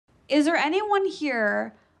Is there anyone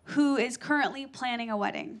here who is currently planning a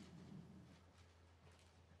wedding?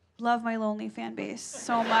 Love my lonely fan base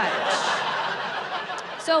so much.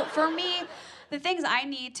 So for me, the things I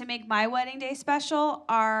need to make my wedding day special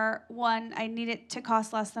are, one, I need it to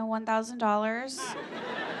cost less than $1,000.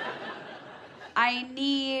 I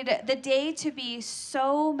need the day to be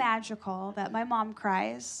so magical that my mom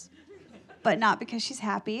cries, but not because she's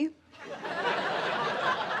happy.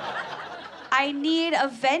 I need a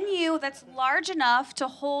venue that's large enough to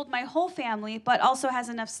hold my whole family, but also has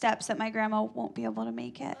enough steps that my grandma won't be able to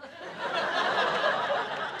make it.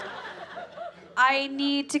 I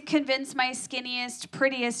need to convince my skinniest,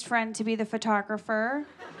 prettiest friend to be the photographer,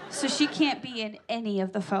 so she can't be in any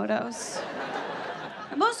of the photos.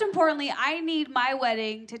 And most importantly, I need my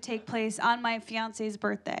wedding to take place on my fiance's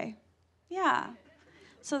birthday. Yeah,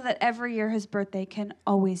 so that every year his birthday can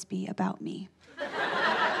always be about me.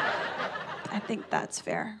 I think that's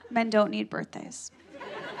fair. Men don't need birthdays.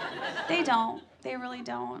 They don't. They really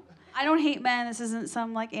don't. I don't hate men. This isn't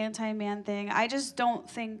some like anti-man thing. I just don't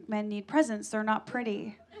think men need presents. They're not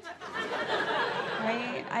pretty.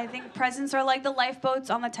 Right? I think presents are like the lifeboats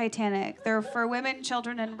on the Titanic. They're for women,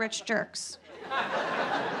 children, and rich jerks.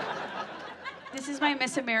 This is my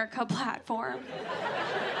Miss America platform.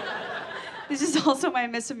 This is also my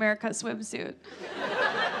Miss America swimsuit.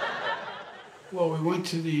 Well, we went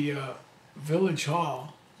to the Village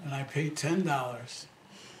Hall, and I paid $10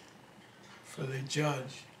 for the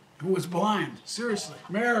judge, who was blind. Seriously.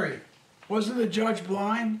 Mary, wasn't the judge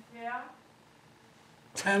blind? Yeah.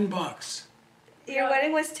 $10. Your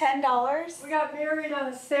wedding was $10? We got married on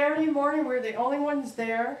a Saturday morning. We were the only ones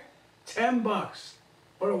there. $10.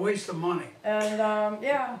 What a waste of money. And,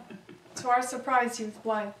 yeah, to our surprise, he was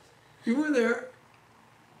blind. You were there.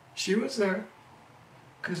 She was there.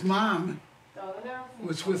 Because Mom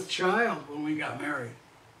was with child when we got married.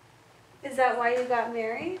 Is that why you got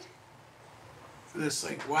married? This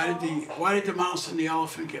like, why did the mouse and the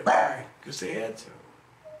elephant get married? Because they had to.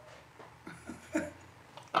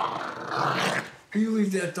 Can you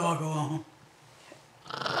leave that dog alone?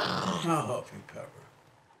 I'll help you, Pepper.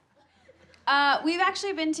 We've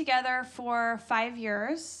actually been together for 5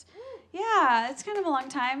 years. Yeah, it's kind of a long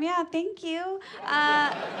time. Yeah, thank you.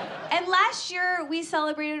 And last year, we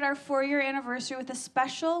celebrated our 4-year anniversary with a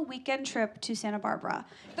special weekend trip to Santa Barbara.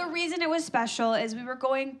 The reason it was special is we were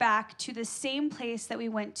going back to the same place that we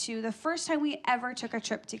went to the first time we ever took a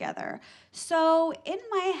trip together. So in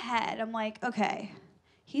my head, I'm like, okay,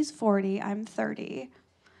 he's 40, I'm 30.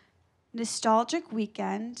 Nostalgic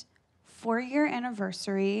weekend, 4-year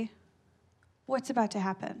anniversary. What's about to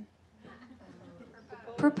happen?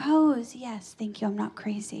 Propose, yes, thank you, I'm not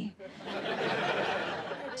crazy.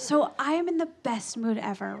 So I am in the best mood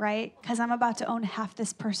ever, right? Because I'm about to own half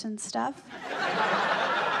this person's stuff.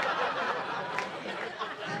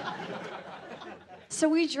 So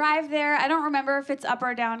we drive there. I don't remember if it's up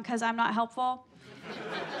or down because I'm not helpful.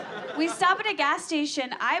 We stop at a gas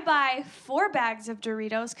station. I buy 4 bags of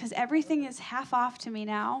Doritos because everything is half off to me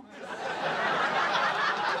now.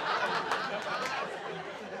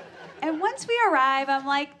 And once we arrive, I'm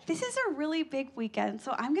like, this is a really big weekend,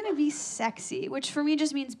 so I'm gonna be sexy, which for me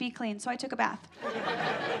just means be clean, so I took a bath.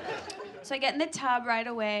 So I get in the tub right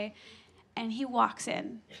away, and he walks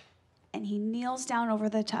in, and he kneels down over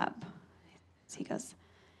the tub. So he goes,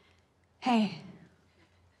 hey,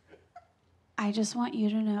 I just want you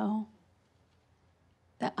to know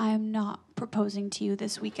that I'm not proposing to you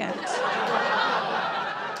this weekend.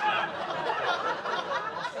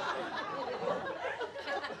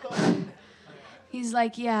 He's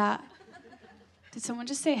like, yeah. Did someone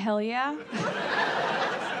just say hell yeah?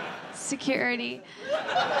 Security.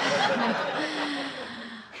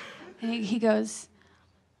 And he goes,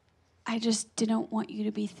 I just didn't want you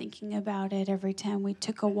to be thinking about it every time we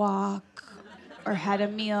took a walk or had a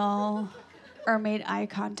meal or made eye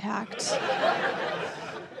contact.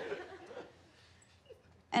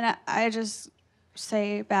 And I just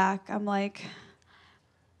say back, I'm like,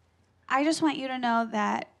 I just want you to know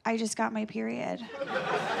that I just got my period.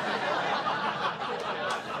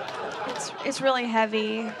 It's really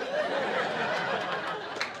heavy.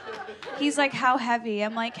 He's like, how heavy?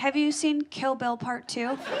 I'm like, have you seen Kill Bill Part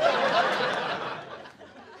 2?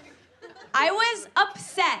 I was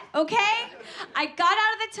upset, okay? I got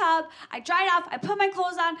out of the tub, I dried off, I put my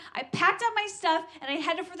clothes on, I packed up my stuff, and I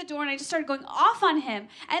headed for the door, and I just started going off on him.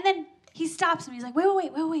 And then he stops me. He's like,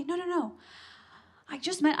 wait, no. I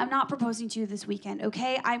just meant I'm not proposing to you this weekend,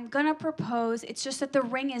 okay? I'm gonna propose. It's just that the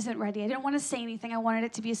ring isn't ready. I didn't want to say anything. I wanted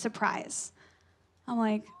it to be a surprise. I'm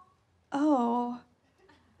like, oh.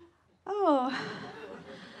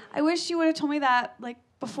 I wish you would have told me that, like,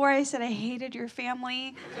 Before I said I hated your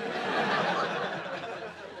family.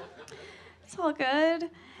 It's all good.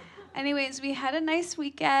 Anyways, we had a nice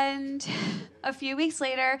weekend. A few weeks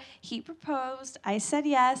later, he proposed. I said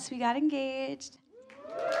yes. We got engaged.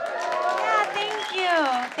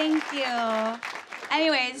 Yeah, thank you.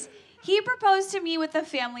 Anyways, he proposed to me with a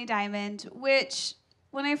family diamond, which,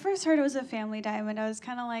 when I first heard it was a family diamond, I was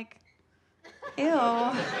kind of like,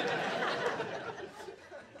 ew.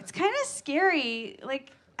 It's kind of scary.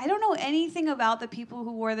 Like, I don't know anything about the people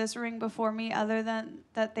who wore this ring before me other than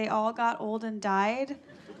that they all got old and died.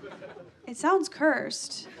 It sounds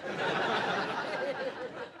cursed.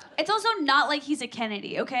 It's also not like he's a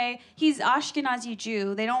Kennedy, okay? He's Ashkenazi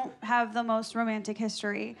Jew. They don't have the most romantic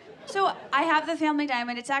history. So I have the family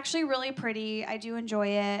diamond. It's actually really pretty. I do enjoy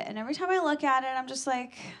it. And every time I look at it, I'm just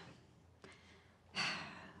like,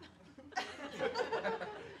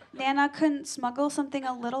 Nana couldn't smuggle something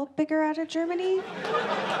a little bigger out of Germany?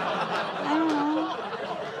 I don't know.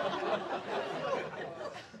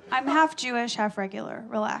 I'm half Jewish, half regular.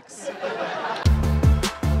 Relax.